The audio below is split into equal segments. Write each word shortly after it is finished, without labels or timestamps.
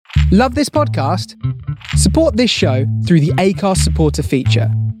Love this podcast? Support this show through the Acast supporter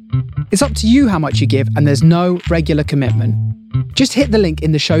feature. It's up to you how much you give, and there's no regular commitment. Just hit the link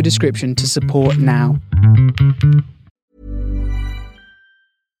in the show description to support now.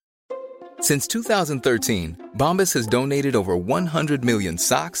 Since 2013, Bombas has donated over 100 million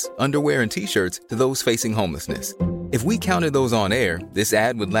socks, underwear, and T-shirts to those facing homelessness. If we counted those on air, this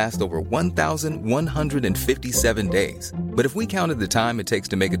ad would last over 1,157 days. But if we counted the time it takes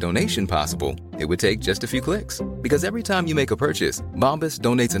to make a donation possible, it would take just a few clicks. Because every time you make a purchase, Bombas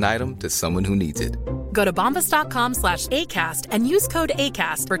donates an item to someone who needs it. Go to bombas.com/ACAST and use code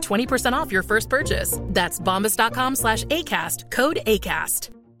ACAST for 20% off your first purchase. That's bombas.com/ACAST, code ACAST.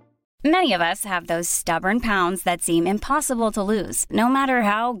 Many of us have those stubborn pounds that seem impossible to lose, no matter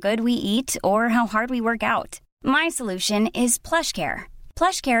how good we eat or how hard we work out. My solution is PlushCare.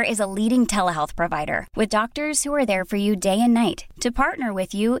 PlushCare is a leading telehealth provider with doctors who are there for you day and night to partner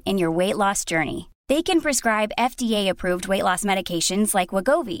with you in your weight loss journey. They can prescribe FDA-approved weight loss medications like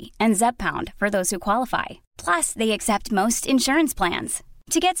Wegovy and Zepbound for those who qualify. Plus, they accept most insurance plans.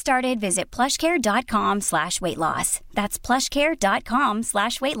 To get started, visit plushcare.com/weightloss. That's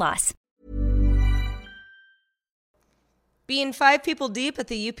plushcare.com/weightloss. Being 5 people deep at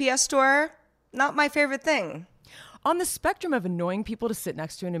the UPS store, not my favorite thing. On the spectrum of annoying people to sit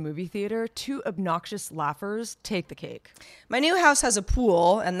next to in a movie theater, 2 obnoxious laughers take the cake. My new house has a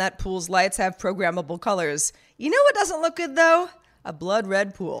pool, and that pool's lights have programmable colors. You know what doesn't look good, though? A blood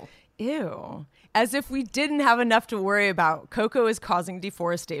red pool. Ew. As if we didn't have enough to worry about, cocoa is causing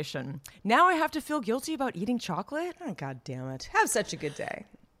deforestation. Now I have to feel guilty about eating chocolate? Oh, God damn it. Have such a good day.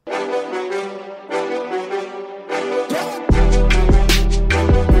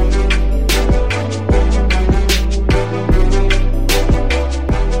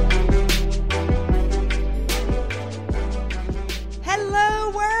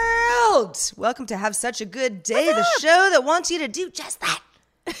 Hello, world! Welcome to Have Such a Good Day, the show that wants you to do just that.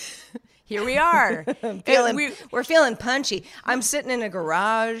 Here we are. We're feeling punchy. I'm sitting in a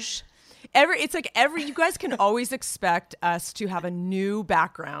garage. You guys can always expect us to have a new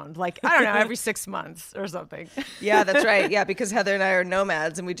background. Like, I don't know, every 6 months or something. Yeah, that's right. Yeah, because Heather and I are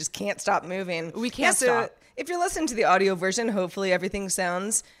nomads and we just can't stop moving. We can't stop. If you're listening to the audio version, hopefully everything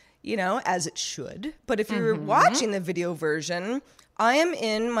sounds, as it should. But if you're watching the video version, I am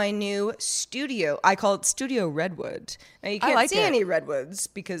in my new studio. I call it Studio Redwood. Now you can't see any redwoods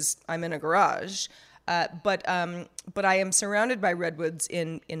because I'm in a garage, but I am surrounded by redwoods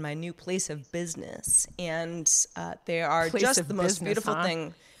in my new place of business, and they are just the most beautiful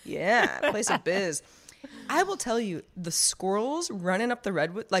thing. Yeah, place of biz. I will tell you, the squirrels running up the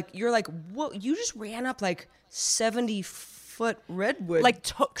redwood, you're like, whoa! You just ran up 70-foot redwood,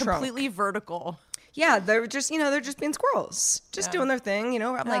 completely vertical. Yeah, they're just being squirrels, just doing their thing,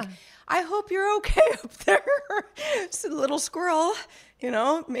 I'm like, I hope you're okay up there. It's a little squirrel,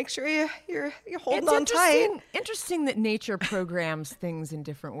 make sure you're holding on tight. Interesting that nature programs things in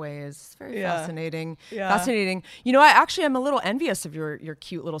different ways. It's very fascinating. Yeah. Fascinating. I am a little envious of your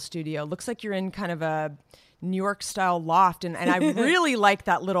cute little studio. Looks like you're in kind of a New York style loft, and I really like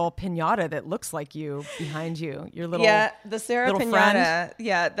that little piñata that looks like you behind you. Your little the Sarah piñata. Friend.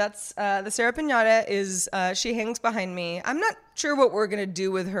 Yeah, that's the Sarah piñata is she hangs behind me. I'm not sure what we're gonna do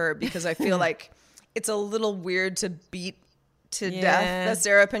with her because I feel like it's a little weird to beat to death the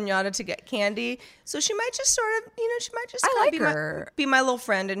Sarah piñata to get candy. So she might just sort of, be my little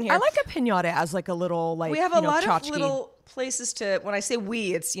friend in here. I like a piñata as a little we have a lot tchotchke. of little places to, when I say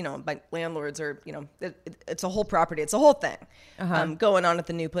we, it's, my landlords or, it's a whole property. It's a whole thing going on at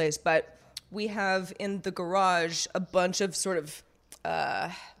the new place. But we have in the garage a bunch of sort of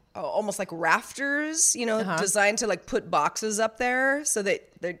almost like rafters, designed to put boxes up there so that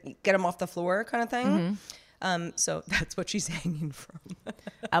they get them off the floor kind of thing. So that's what she's hanging from.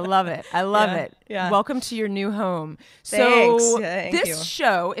 I love it. I love it. Yeah. Welcome to your new home. Thanks. So Thank this you.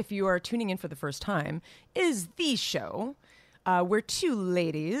 show, if you are tuning in for the first time, is the show where 2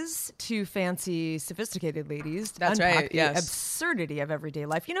 ladies, 2 fancy, sophisticated ladies, That's unpack right, the yes. absurdity of everyday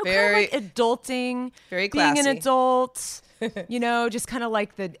life. Very- kind of adulting, very being an classy. adult. Just kind of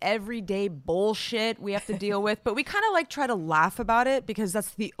the everyday bullshit we have to deal with. But we kind of try to laugh about it because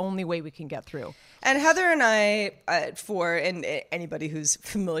that's the only way we can get through. And Heather and I, and anybody who's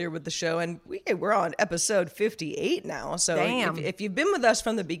familiar with the show, and we're on episode 58 now. So if you've been with us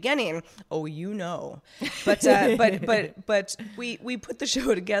from the beginning, But we put the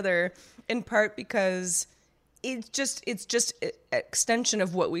show together in part because it's just an extension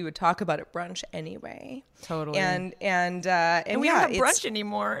of what we would talk about at brunch anyway. Totally. And we yeah, don't have brunch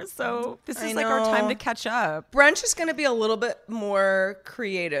anymore, so this is like our time to catch up. Brunch is going to be a little bit more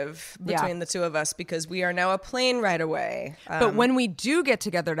creative between the two of us because we are now a plane ride away. But when we do get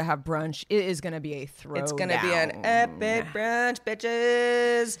together to have brunch, it is going to be a throwdown. It's going to be an epic brunch,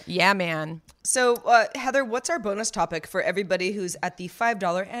 bitches. Yeah, man. So, Heather, what's our bonus topic for everybody who's at the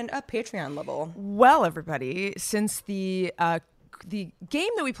 $5 and up Patreon level? Well, everybody, since the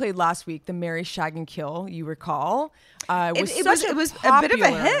game that we played last week, the Marry, Shag, and Kill, you recall, it was a bit of a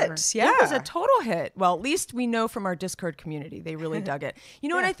hit. Yeah, it was a total hit. Well, at least we know from our Discord community, they really dug it.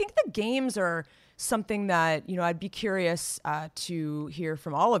 And I think the games are something that I'd be curious to hear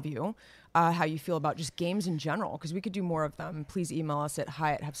from all of you. How you feel about just games in general, because we could do more of them. Please email us at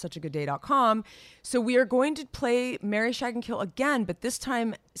hi@havesuchagoodday.com. So we are going to play Marry, Shag, and Kill again, but this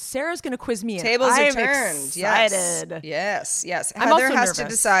time Sarah's going to quiz me. Tables are turned. Excited. Yes. I'm Heather also has to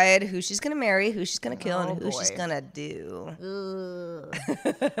nervous. decide who she's going to marry, who she's going to kill, and who she's going to do.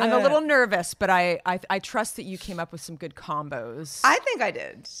 I'm a little nervous, but I trust that you came up with some good combos. I think I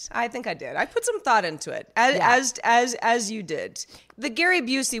did. I put some thought into it, as you did. The Gary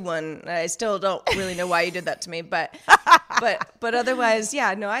Busey one, I still don't really know why you did that to me, but otherwise,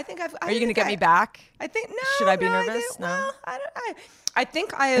 yeah, no, I think I've. Are you going to get me back? I think no. Should I be nervous? No. I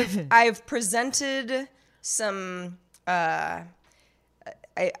think I've presented some.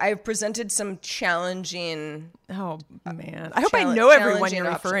 I've presented some challenging. Oh man! I hope I know everyone you're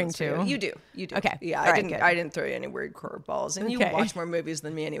referring to. You do. Okay. Yeah, I didn't throw you any weird curveballs, and you watch more movies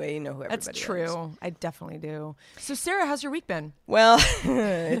than me anyway. You know who everybody is. That's true. I definitely do. So Sarah, how's your week been? Well,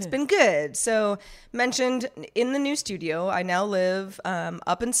 it's been good. So mentioned in the new studio, I now live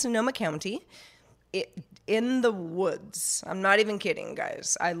up in Sonoma County, in the woods. I'm not even kidding,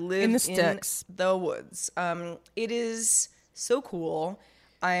 guys. I live in the sticks, the woods. It is so cool.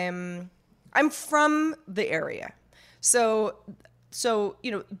 I'm from the area. So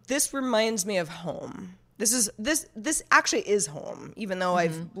this reminds me of home. This actually is home, even though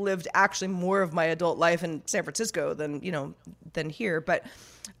I've lived actually more of my adult life in San Francisco than here. But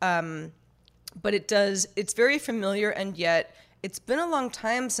it's very familiar, and yet it's been a long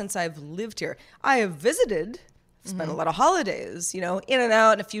time since I've lived here. I have visited, spent a lot of holidays, in and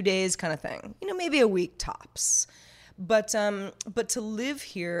out in a few days kind of thing, maybe a week tops. But to live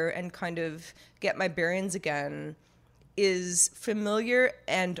here and kind of get my bearings again is familiar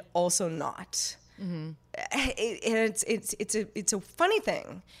and also not. And it's a funny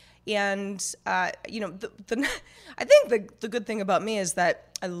thing. And I think the good thing about me is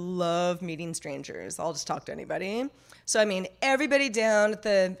that I love meeting strangers. I'll just talk to anybody. So I mean, everybody down at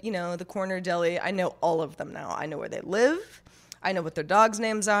the corner deli, I know all of them now. I know where they live. I know what their dogs'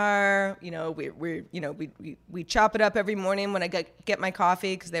 names are. We chop it up every morning when I get my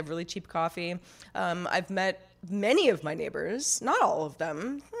coffee because they have really cheap coffee. I've met many of my neighbors, not all of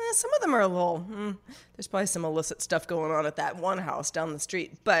them. Some of them are a little. There's probably some illicit stuff going on at that one house down the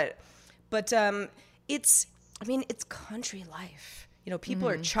street. But it's country life. People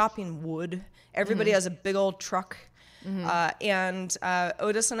are chopping wood. Everybody has a big old truck. And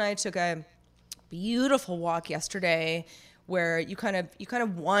Otis and I took a beautiful walk yesterday, where you kind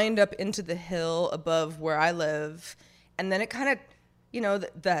of wind up into the hill above where I live, and then it kind of,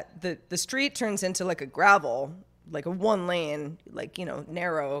 the street turns into like a gravel, like a one lane, like,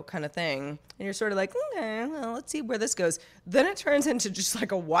 narrow kind of thing. And you're sort of like, okay, well, let's see where this goes. Then it turns into just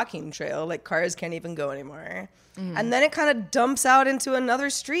like a walking trail, like cars can't even go anymore. And then it kind of dumps out into another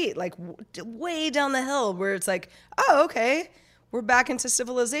street, like way down the hill, where it's like, oh, okay, we're back into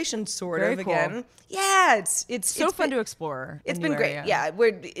civilization, sort of again. Yeah, it's fun to explore. It's been great. Yeah,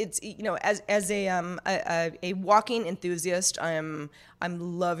 as a walking enthusiast, I'm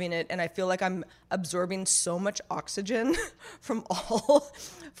loving it, and I feel like I'm absorbing so much oxygen from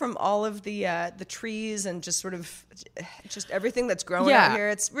all of the trees and just sort of just everything that's growing out here.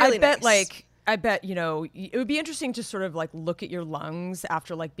 It's really nice. I bet, it would be interesting to sort of like look at your lungs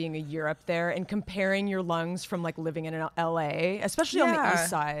after like being a year up there and comparing your lungs from like living in LA, especially on the east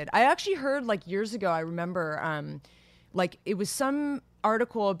side. I actually heard like years ago, I remember like it was some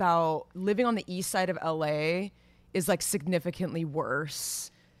article about living on the east side of LA is like significantly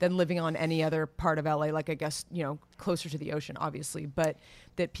worse than living on any other part of LA, like I guess, closer to the ocean, obviously, but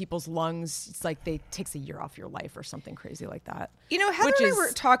that people's lungs, it's like they takes a year off your life or something crazy like that. Heather and I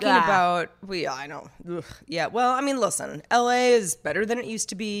were talking about, I know. Ugh. Yeah, well, I mean, listen, LA is better than it used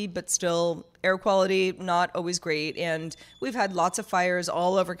to be, but still air quality, not always great. And we've had lots of fires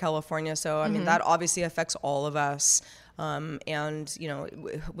all over California. So, I mean, that obviously affects all of us. And,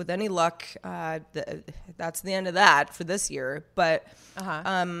 with any luck, that's the end of that for this year. But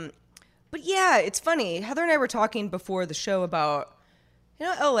yeah, it's funny. Heather and I were talking before the show about,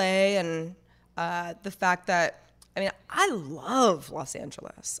 LA and the fact that, I love Los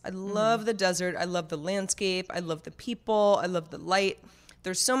Angeles. I love the desert. I love the landscape. I love the people. I love the light.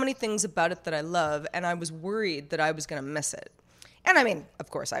 There's so many things about it that I love, and I was worried that I was going to miss it. And of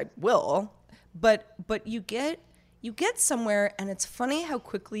course I will, but you get somewhere, and it's funny how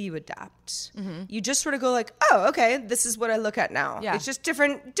quickly you adapt. You just sort of go like, oh, okay, this is what I look at now. Yeah. It's just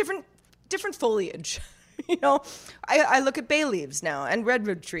different foliage. I look at bay leaves now and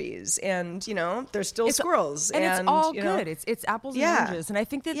redwood trees, and there's still squirrels, and it's all good. It's apples and oranges, and I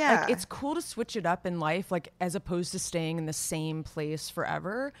think that it's cool to switch it up in life, like as opposed to staying in the same place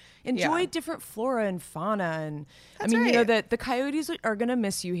forever. Enjoy different flora and fauna, and That's right. that the coyotes are gonna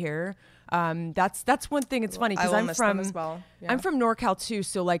miss you here. That's one thing. It's funny because I will miss them as well. I'm from NorCal too,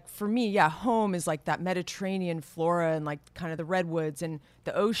 so like for me, home is like that Mediterranean flora and like kind of the redwoods and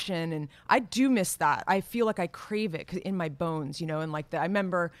the ocean, and I do miss that. I feel like I crave it in my bones, and like I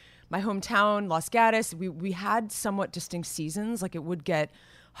remember my hometown, Los Gatos. We had somewhat distinct seasons. Like it would get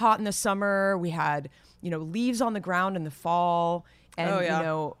hot in the summer. We had leaves on the ground in the fall,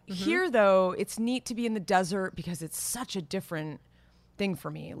 and here though it's neat to be in the desert because it's such a different thing for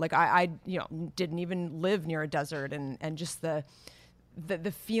me. Like I didn't even live near a desert, and just the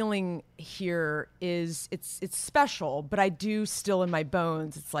feeling here is it's special, but I do still in my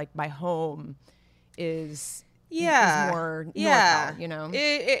bones. It's like my home is more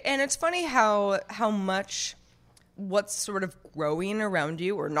NorCal, and it's funny how much what's sort of growing around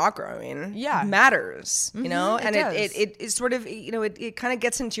you or not growing matters, and it sort of it kind of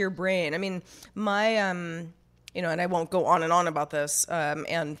gets into your brain. My and I won't go on and on about this,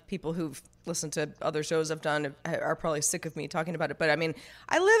 and people who've listened to other shows I've done are probably sick of me talking about it, but I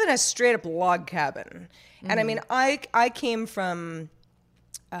live in a straight up log cabin. And I came from,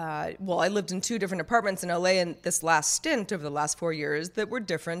 I lived in 2 different apartments in LA in this last stint over the last 4 years that were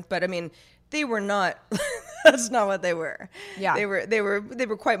different, but they were not, that's not what they were. Yeah. They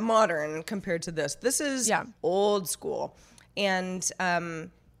were quite modern compared to this. This is old school. And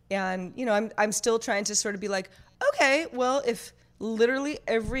I'm still trying to sort of be like, okay, well, if literally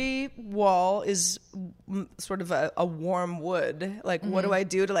every wall is sort of a warm wood, like what do I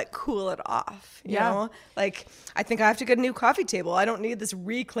do to like cool it off? You know? Like I think I have to get a new coffee table. I don't need this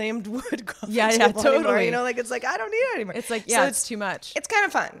reclaimed wood coffee table totally. anymore. Like it's like I don't need it anymore. It's like so it's too much. It's kind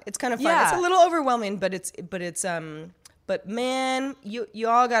of fun. It's Yeah. a little overwhelming, but man, you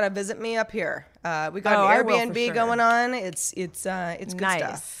all gotta visit me up here. We got an Airbnb going on. It's good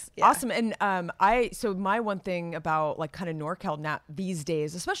stuff. Yeah. Awesome. And so my one thing about like kind of NorCal now these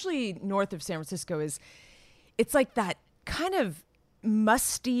days, especially north of San Francisco, is it's like that kind of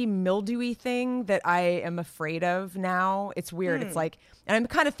musty, mildewy thing that I am afraid of now. It's weird. It's like, and I'm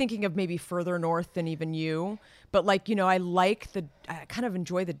kind of thinking of maybe further north than even you, but like, I kind of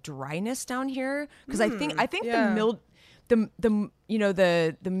enjoy the dryness down here because I think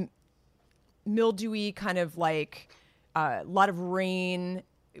the mildewy kind of like a lot of rain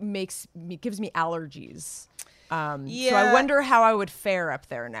gives me allergies. So I wonder how I would fare up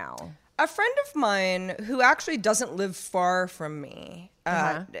there now. A friend of mine who actually doesn't live far from me,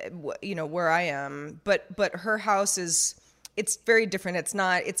 where I am, but her house it's very different.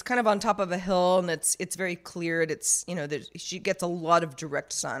 It's kind of on top of a hill, and it's very cleared. It's, she gets a lot of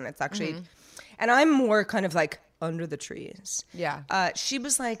direct sun. It's actually, and I'm more kind of like under the trees. Yeah. She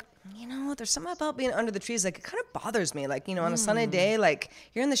was like, there's something about being under the trees. Like, it kind of bothers me. Like, on a sunny day, like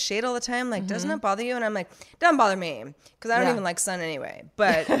you're in the shade all the time. Like, doesn't that bother you? And I'm like, doesn't bother me because I don't even like sun anyway.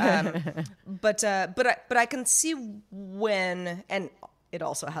 But, but I can see when, and it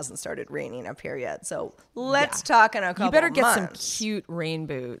also hasn't started raining up here yet. So let's talk in a couple You better get months. some cute rain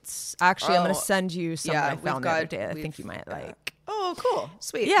boots. Actually, I'm going to send you some I found the other day. I think you might like. Oh, cool.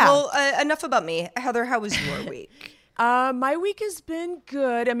 Sweet. Yeah. Well, enough about me. Heather, how was your week? My week has been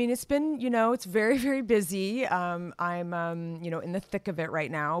good. It's been, it's very, very busy. I'm, in the thick of it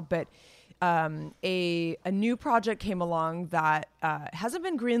right now, but a new project came along that hasn't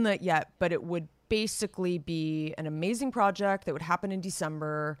been greenlit yet, but it would basically be an amazing project that would happen in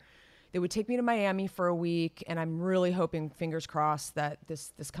December. They would take me to Miami for a week, and I'm really hoping, fingers crossed, that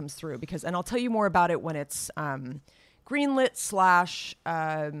this comes through and I'll tell you more about it when it's greenlit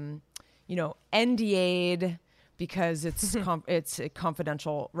 / NDA'd because it's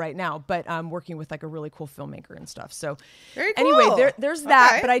confidential right now, but I'm working with like a really cool filmmaker and stuff. So very cool. Anyway, there's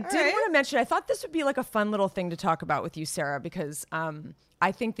that, okay, but I did want to mention, I thought this would be like a fun little thing to talk about with you, Sarah, because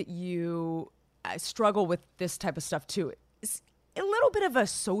I think that you I struggle with this type of stuff too. It's a little bit of a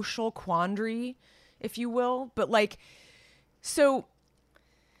social quandary, if you will. But like, so,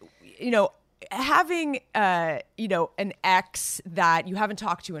 you know, having, you know, an ex that you haven't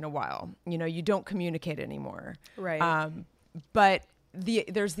talked to in a while, you know, you don't communicate anymore. Right. But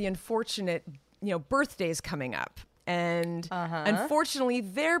there's the unfortunate, you know, birthdays coming up. And unfortunately,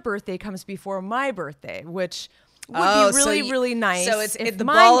 their birthday comes before my birthday, which would be really, really nice. So if the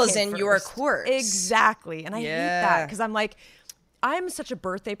mine ball is came in your first. court. Exactly. And I hate that because I'm like, I'm such a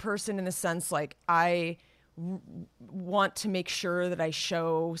birthday person in the sense like I want to make sure that I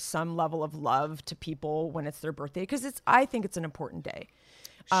show some level of love to people when it's their birthday because I think it's an important day.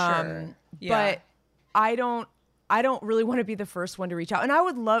 Sure. But I don't really want to be the first one to reach out. And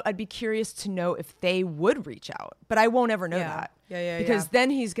I'd be curious to know if they would reach out, but I won't ever know that. Because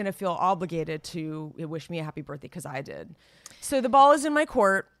then he's going to feel obligated to wish me a happy birthday because I did. So the ball is in my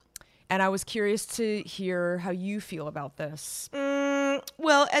court. And I was curious to hear how you feel about this.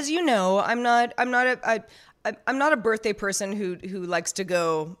 Well, as you know, I'm not a birthday person who likes to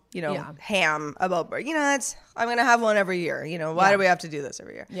go, you know, ham about, you know, I'm going to have one every year. You know, why do we have to do this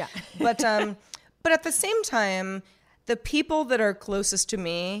every year? Yeah. But at the same time, the people that are closest to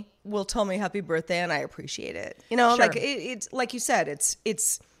me will tell me happy birthday and I appreciate it. You know, like it's like you said, it's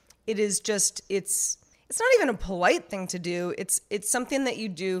not even a polite thing to do. It's something that you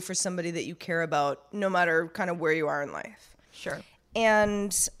do for somebody that you care about, no matter kind of where you are in life. Sure.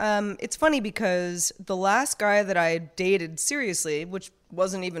 And it's funny because the last guy that I dated seriously, which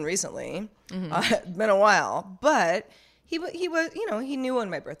wasn't even recently, it's been a while, but he was, you know, he knew when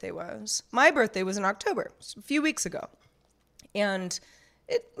my birthday was. My birthday was in October, a few weeks ago. And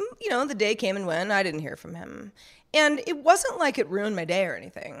it, you know, the day came and went. I didn't hear from him. And it wasn't like it ruined my day or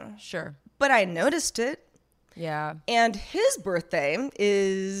anything. Sure. But I noticed it. Yeah. And his birthday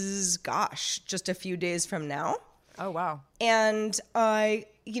is, just a few days from now. Oh, wow. And I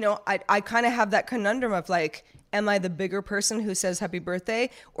kind of have that conundrum of like, am I the bigger person who says happy birthday?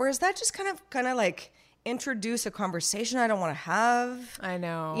 Or is that just kind of like introduce a conversation I don't want to have? I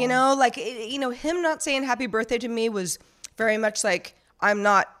know. You know, like, him not saying happy birthday to me was very much like, I'm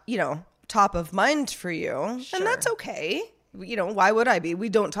not, you know, top of mind for you. Sure. And that's okay. You know, why would I be? We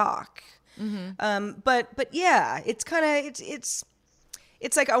don't talk. Mm-hmm. But yeah, it's kind of, it's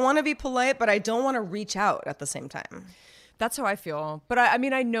like, I want to be polite, but I don't want to reach out at the same time. That's how I feel. But I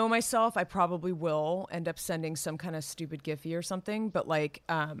mean, I know myself, I probably will end up sending some kind of stupid Giphy or something, but like,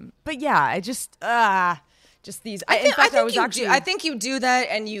 but yeah, I just these, I think you do that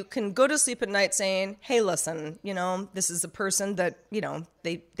and you can go to sleep at night saying, hey, listen, you know, this is a person that, you know,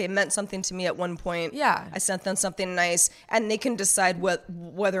 they meant something to me at one point. Yeah. I sent them something nice and they can decide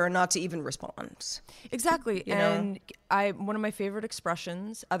whether or not to even respond. Exactly. You know? And one of my favorite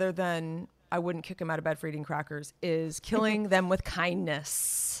expressions, other than I wouldn't kick them out of bed for eating crackers, is killing them with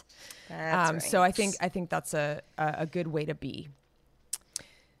kindness. That's right. So I think that's a good way to be.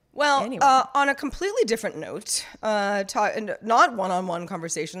 Well, anyway. On a completely different note, not one-on-one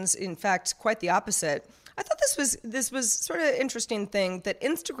conversations, in fact, quite the opposite. I thought this was sort of an interesting thing that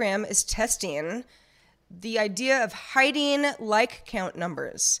Instagram is testing the idea of hiding like count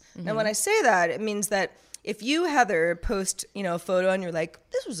numbers. Mm-hmm. Now, when I say that, it means that if you, Heather, post, you know, a photo and you're like,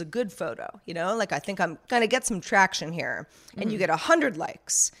 this was a good photo, you know, like I think I'm going to get some traction here, and you get 100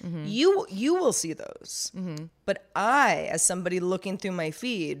 likes, you will see those. Mm-hmm. But I, as somebody looking through my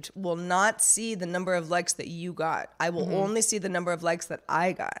feed, will not see the number of likes that you got. I will only see the number of likes that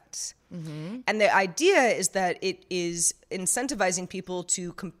I got. Mm-hmm. And the idea is that it is incentivizing people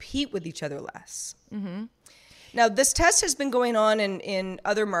to compete with each other less. Mm-hmm. Now, this test has been going on in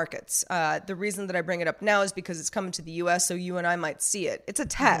other markets. The reason that I bring it up now is because it's coming to the U.S., so you and I might see it. It's a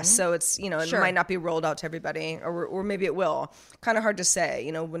test, so it's, you know, it might not be rolled out to everybody, or maybe it will. Kind of hard to say,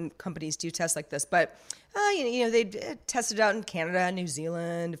 you know, when companies do tests like this. But, you know, they tested out in Canada, New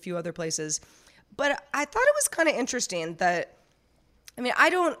Zealand, a few other places. But I thought it was kind of interesting that, I mean, I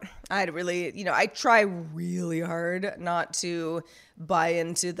try really hard not to buy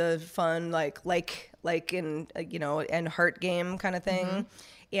into the fun, like in, you know, and heart game kind of thing.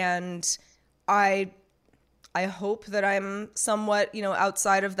 Mm-hmm. And I hope that I'm somewhat, you know,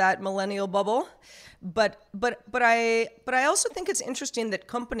 outside of that millennial bubble. But I also think it's interesting that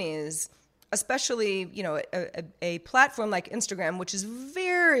companies, especially, you know, a platform like Instagram, which is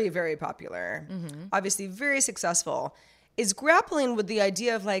very, very popular, obviously very successful, is grappling with the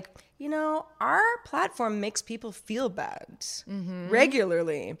idea of like, you know, our platform makes people feel bad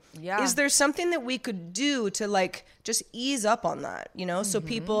regularly. Yeah. Is there something that we could do to like just ease up on that, you know? So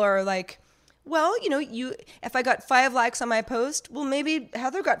people are like, well, if I got 5 likes on my post, well, maybe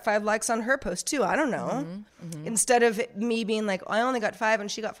Heather got 5 likes on her post too. I don't know. Instead of me being like, I only got 5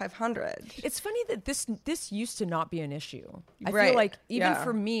 and she got 500. It's funny that this used to not be an issue. I Right. feel like even Yeah.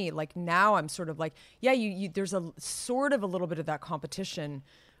 for me, like now I'm sort of like, yeah, you there's a sort of a little bit of that competition.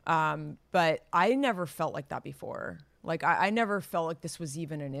 But I never felt like that before. Like I never felt like this was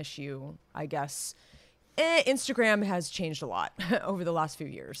even an issue, I guess. Instagram has changed a lot over the last few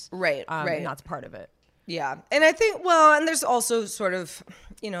years. Right. And that's part of it. Yeah. And I think, well, and there's also sort of,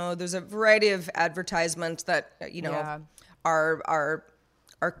 there's a variety of advertisements that, Yeah. are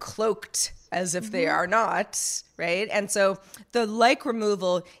cloaked as if they are not, right? And so the like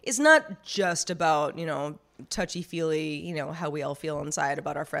removal is not just about, touchy-feely, how we all feel inside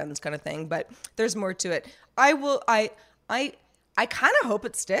about our friends kind of thing, but there's more to it. I kind of hope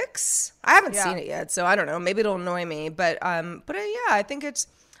it sticks. I haven't seen it yet, so I don't know. Maybe it'll annoy me, but I think it's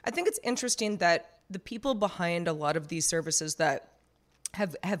interesting that the people behind a lot of these services that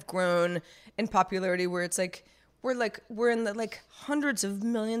have grown in popularity, where it's like we're in the like hundreds of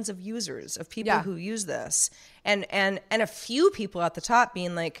millions of users of people who use this, and a few people at the top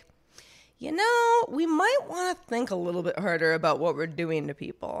being like, we might want to think a little bit harder about what we're doing to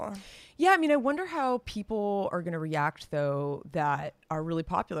people. Yeah, I mean, I wonder how people are going to react, though, that are really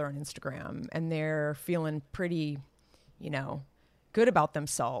popular on Instagram and they're feeling pretty, good about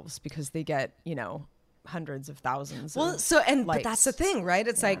themselves because they get, hundreds of thousands. Well, of but likes. that's the thing, right?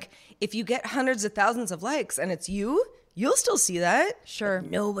 It's like if you get hundreds of thousands of likes and it's you'll still see that. Sure.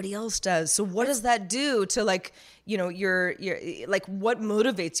 But nobody else does. So what does that do to your like what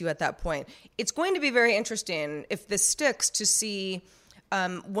motivates you at that point? It's going to be very interesting if this sticks to see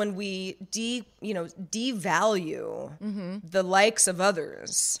when we devalue the likes of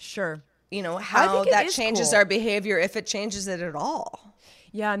others. Sure. How that is changes cool. our behavior, if it changes it at all.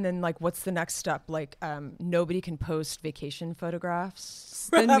 Yeah, and then like, what's the next step? Like, nobody can post vacation photographs.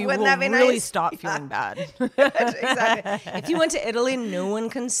 Then we will Wouldn't that be really nice? stop feeling bad. Exactly. If you went to Italy, no one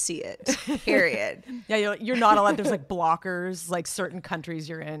can see it. Period. Yeah, you're not allowed. There's like blockers, like certain countries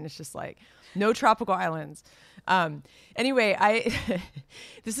you're in. It's just like no tropical islands. Anyway,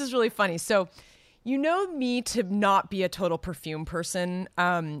 this is really funny. So, me to not be a total perfume person.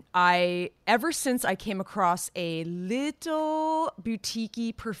 Ever since I came across a little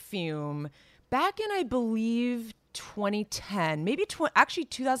boutique-y perfume back in, I believe, 2010, maybe actually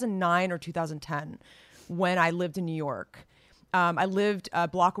 2009 or 2010, when I lived in New York. I lived a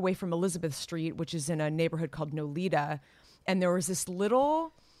block away from Elizabeth Street, which is in a neighborhood called Nolita, and there was this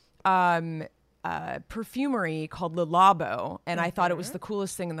little perfumery called Le Labo, and I thought it was the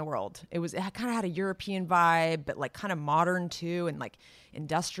coolest thing in the world. It kind of had a European vibe, but like kind of modern too, and like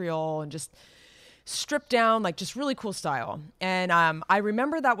industrial and just stripped down, like just really cool style. And I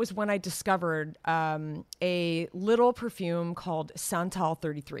remember that was when I discovered a little perfume called Santal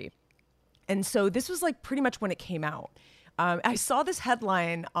 33. And so this was like pretty much when it came out. I saw this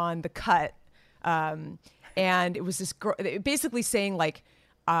headline on The Cut, and it was this girl basically saying like,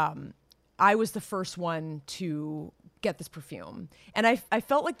 I was the first one to get this perfume. And I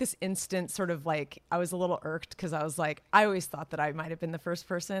felt like this instant sort of like, I was a little irked because I was like, I always thought that I might have been the first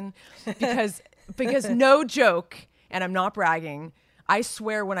person because no joke, and I'm not bragging, I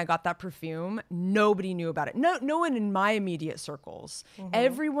swear when I got that perfume, nobody knew about it. No one in my immediate circles.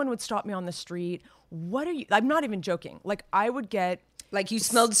 Everyone would stop me on the street. What are you? I'm not even joking. Like I would get. Like you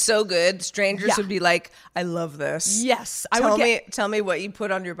smelled so good, strangers would be like, "I love this." Yes, Tell me what you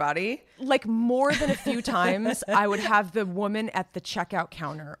put on your body. Like more than a few times, I would have the woman at the checkout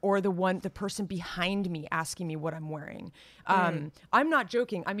counter or the person behind me asking me what I'm wearing. I'm not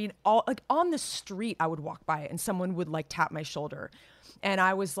joking. I mean, on the street, I would walk by and someone would like tap my shoulder, and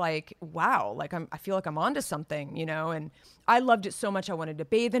I was like, "Wow!" Like I feel like I'm onto something, And I loved it so much. I wanted to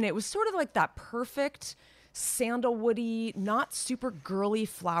bathe in it. It was sort of like that perfect sandalwoody, not super girly,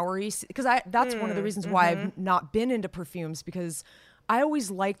 flowery, because that's one of the reasons why I've not been into perfumes, because I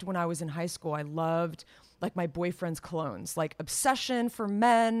always liked, when I was in high school, I loved like my boyfriend's colognes, like Obsession for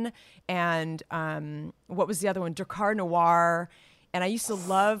men, and what was the other one, Drakkar Noir. And I used to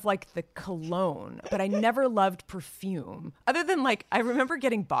love like the cologne, but I never loved perfume. Other than like, I remember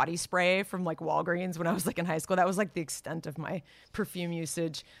getting body spray from like Walgreens when I was like in high school. That was like the extent of my perfume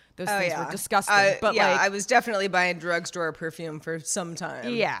usage. Those things were disgusting. But I was definitely buying drugstore perfume for some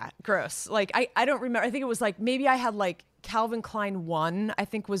time. Yeah, gross. Like I don't remember. I think it was like, maybe I had like Calvin Klein 1, I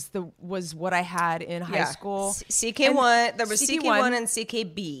think was what I had in high school. CK1, there was CK1 and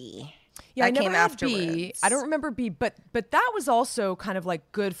CKB. Yeah, that I never came had afterwards. B. I don't remember B, but that was also kind of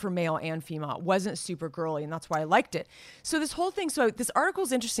like good for male and female. It wasn't super girly, and that's why I liked it. So this whole thing, so this article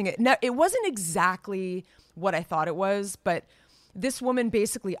is interesting. It wasn't exactly what I thought it was, but this woman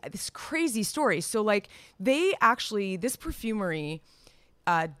basically, this crazy story. So like this perfumery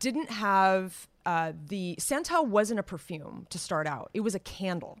didn't have, Santal wasn't a perfume to start out. It was a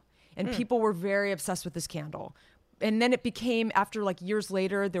candle. And people were very obsessed with this candle. And then it became, after like years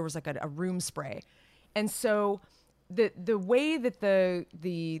later, there was like a room spray. And so the way that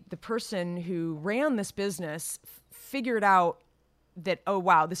the person who ran this business figured out that, oh,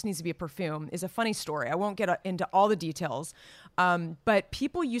 wow, this needs to be a perfume is a funny story. I won't get into all the details. But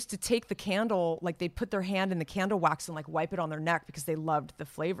people used to take the candle, like they'd put their hand in the candle wax and like wipe it on their neck because they loved the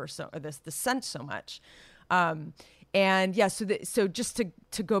flavor, the scent so much. And yeah, so just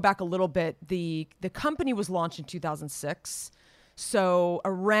to go back a little bit, the company was launched in 2006. So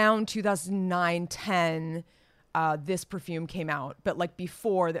around 2009, 10, this perfume came out. But like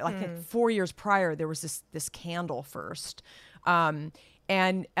before that, like 4 years prior, there was this candle first.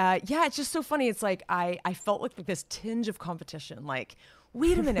 It's just so funny. It's like I felt like this tinge of competition. Like,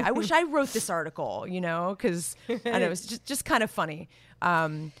 wait a minute, I wish I wrote this article, because I know it's just kind of funny.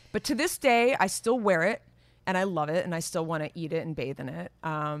 But to this day, I still wear it. And I love it, and I still want to eat it and bathe in it.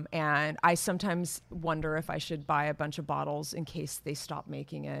 And I sometimes wonder if I should buy a bunch of bottles in case they stop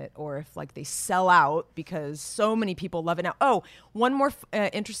making it, or if like they sell out because so many people love it now. Oh, one more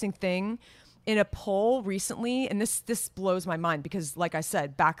interesting thing. In a poll recently, and this blows my mind because, like I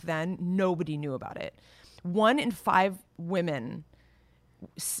said, back then, nobody knew about it. 1 in 5 women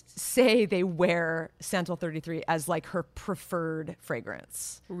say they wear Santal 33 as like her preferred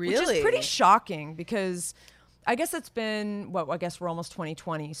fragrance. Really? Which is pretty shocking because I guess it's been, I guess we're almost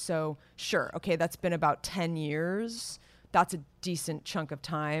 2020. So sure. Okay. That's been about 10 years. That's a decent chunk of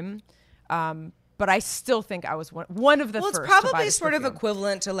time. But I still think I was one of the first. Well, it's probably to buy this sort of perfume.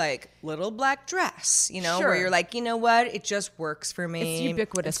 equivalent to like Little Black Dress, Sure. where you're like, you know what? It just works for me. It's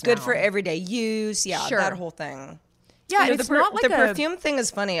ubiquitous It's good now. for everyday use. Yeah, Sure. that whole thing. Yeah, You know, it's not like the a perfume thing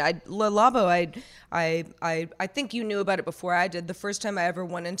is funny. Le Labo, I think you knew about it before I did. The first time I ever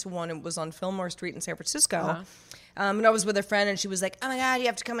went into one, it was on Fillmore Street in San Francisco. Uh-huh. And I was with a friend, and she was like, "Oh my God, you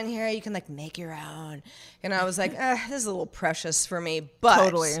have to come in here. You can like make your own." And I was like, "This is a little precious for me." But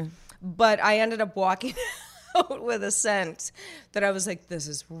Totally. But I ended up walking out with a scent that I was like, "This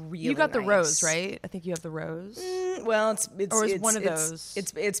is really." You got the nice. rose, right? I think you have the rose. Well, it's Or is it's, one of it's- those?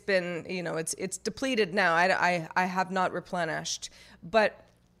 It's been it's depleted now. I have not replenished, but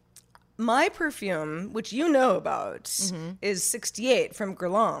my perfume, which you know about, is 68 from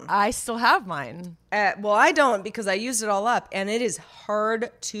Guerlain. I still have mine. Well, I don't because I used it all up, and it is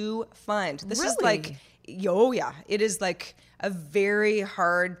hard to find. This is like, oh yeah, it is like a very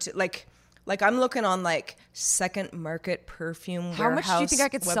hard to like. Like I'm looking on like Second Market perfume. How much do you think I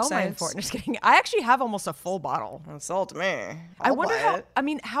could sell mine for? websites. Just kidding. I actually have almost a full bottle. Sell it to me. I wonder buy how. it. I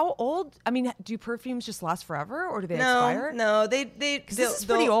mean, how old? I mean, do perfumes just last forever, or do they expire? No, they. This is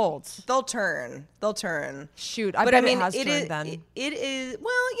pretty old. They'll turn. Shoot, I But bet I mean, it has it turned is. then. It is.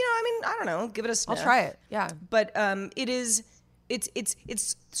 Well, I mean, I don't know. Give it a I'll sniff. try it. Yeah. But it is.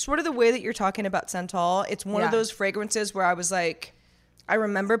 It's sort of the way that you're talking about Santal. It's one of Yeah. those fragrances where I was like, I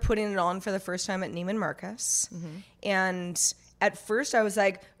remember putting it on for the first time at Neiman Marcus, and at first I was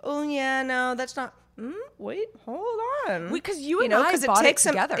like, oh yeah, no, that's not. Wait, hold on. Because you and I bought it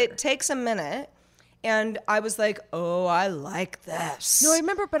together. It takes a minute. And I was like, oh, I like this. No, I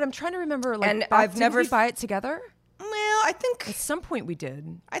remember, but I'm trying to remember. Like, And didn't we buy it together? Well, I think At some point we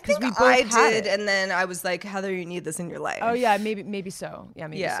did. I 'Cause think we both I had did, it. and then I was like, Heather, you need this in your life. Oh yeah, maybe so. Yeah,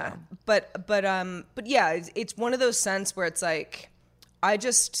 maybe yeah. so. But yeah, it's one of those scents where it's like, I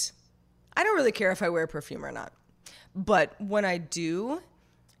don't really care if I wear perfume or not, but when I do,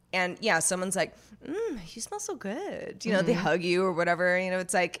 and yeah, someone's like, you smell so good. They hug you or whatever.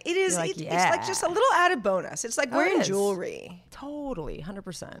 It's like it is. You're like, it's like just a little added bonus. It's like wearing is. jewelry. Totally,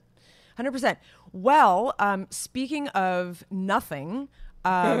 100%. 100%. Well, speaking of nothing,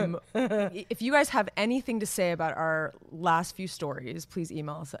 if you guys have anything to say about our last few stories, please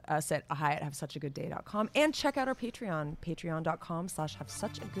email us at hi@havesuchagoodday.com and check out our Patreon,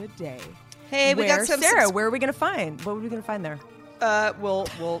 patreon.com/havesuchagoodday. Hey, we got some Sarah, where are we going to find? What are we going to find there? Well,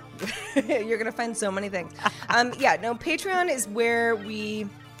 you're gonna find so many things. Patreon is where we've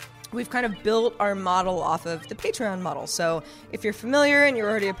kind of built our model off of the Patreon model. So if you're familiar and you're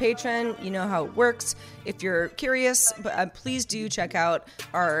already a patron, you know how it works. If you're curious, please do check out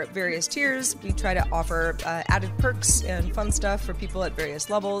our various tiers. We try to offer added perks and fun stuff for people at various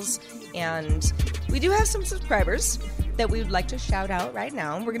levels. And we do have some subscribers. that we would like to shout out right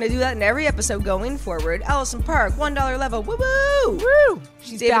now. We're going to do that in every episode going forward. Allison Park, $1 level. Woo woo! Woo!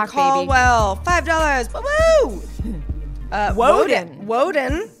 She's David back, Caldwell, $5. Woo woo!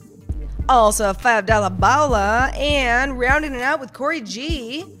 Woden. Also a $5 Bala. And rounding it out with Corey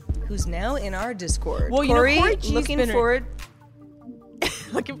G, who's now in our Discord. Well, Corey, Corey G's looking forward.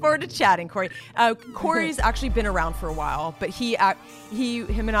 Looking forward to chatting, Corey. Corey's actually been around for a while, but him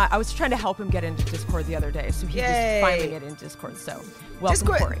and I was trying to help him get into Discord the other day, so he just finally get into Discord. So welcome,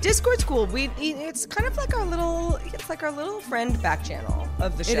 Corey. Discord's cool. It's kind of like our little friend back channel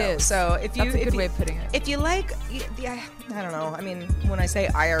of the show. It is. So if you, that's a good way of putting it. If you like, I don't know. I mean, when I say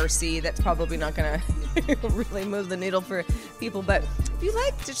IRC, that's probably not going to really move the needle for people. But if you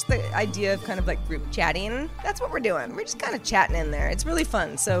like just the idea of kind of like group chatting, that's what we're doing. We're just kind of chatting in there. It's really fun.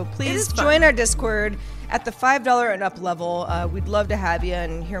 So please join our Discord at the $5 and up level. We'd love to have you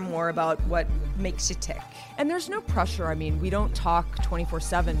and hear more about what makes you tick. And there's no pressure. I mean, we don't talk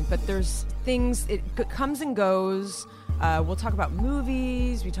 24/7, but there's things, it comes and goes. We'll talk about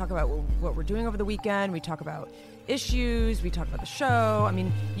movies. We talk about what we're doing over the weekend. We talk about issues. We talk about the show. I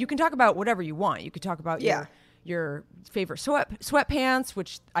mean, you can talk about whatever you want. You could talk about your favorite sweatpants,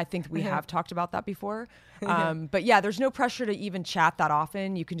 which I think we have talked about that before. But yeah, there's no pressure to even chat that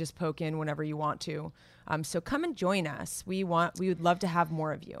often. You can just poke in whenever you want to. So come and join us. We would love to have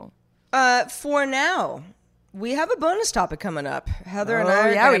more of you. For now, we have a bonus topic coming up. Heather and I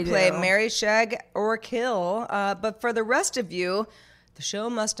are going to play Marry, Shag, or Kill. But for the rest of you, the show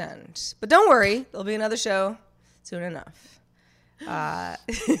must end. But don't worry, there'll be another show soon enough.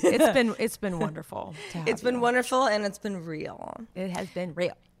 It's been wonderful to have It's been wonderful, and it's been real. It has been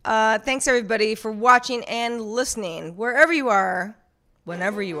real. Thanks, everybody, for watching and listening. Wherever you are,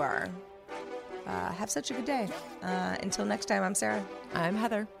 whenever you are. Have such a good day. Until next time, I'm Sarah. I'm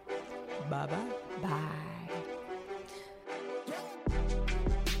Heather. Bye-bye. Bye.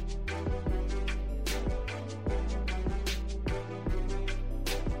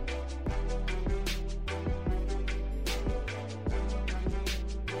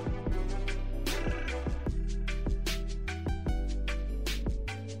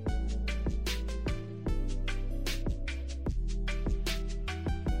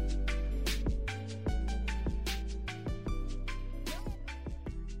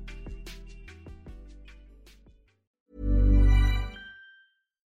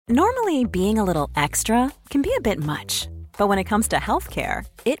 Normally, being a little extra can be a bit much, but when it comes to healthcare,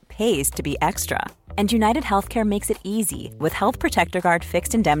 it pays to be extra. And United Healthcare makes it easy with Health Protector Guard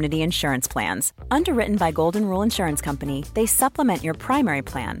fixed indemnity insurance plans. Underwritten by Golden Rule Insurance Company, they supplement your primary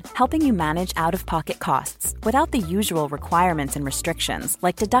plan, helping you manage out-of-pocket costs without the usual requirements and restrictions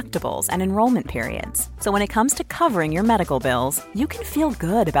like deductibles and enrollment periods. So when it comes to covering your medical bills, you can feel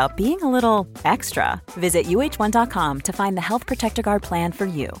good about being a little extra. Visit UH1.com to find the Health Protector Guard plan for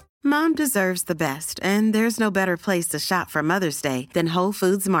you. Mom deserves the best, and there's no better place to shop for Mother's Day than Whole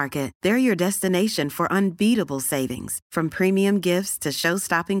Foods Market. They're your destination for unbeatable savings, from premium gifts to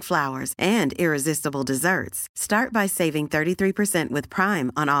show-stopping flowers and irresistible desserts. Start by saving 33% with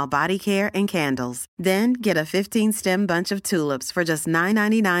Prime on all body care and candles. Then get a 15-stem bunch of tulips for just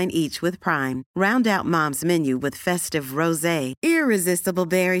 $9.99 each with Prime. Round out Mom's menu with festive rosé, irresistible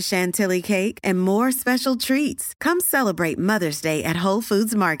berry chantilly cake, and more special treats. Come celebrate Mother's Day at Whole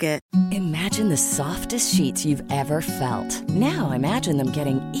Foods Market. Imagine the softest sheets you've ever felt. Now imagine them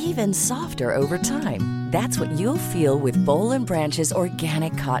getting even softer over time. That's what you'll feel with Boll & Branch's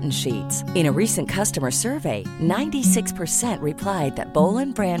organic cotton sheets. In a recent customer survey, 96% replied that Boll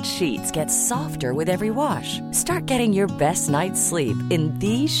 & Branch sheets get softer with every wash. Start getting your best night's sleep in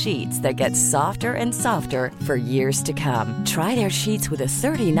these sheets that get softer and softer for years to come. Try their sheets with a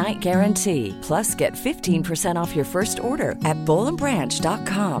 30-night guarantee. Plus, get 15% off your first order at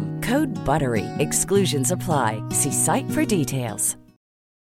bollandbranch.com. Code BUTTERY. Exclusions apply. See site for details.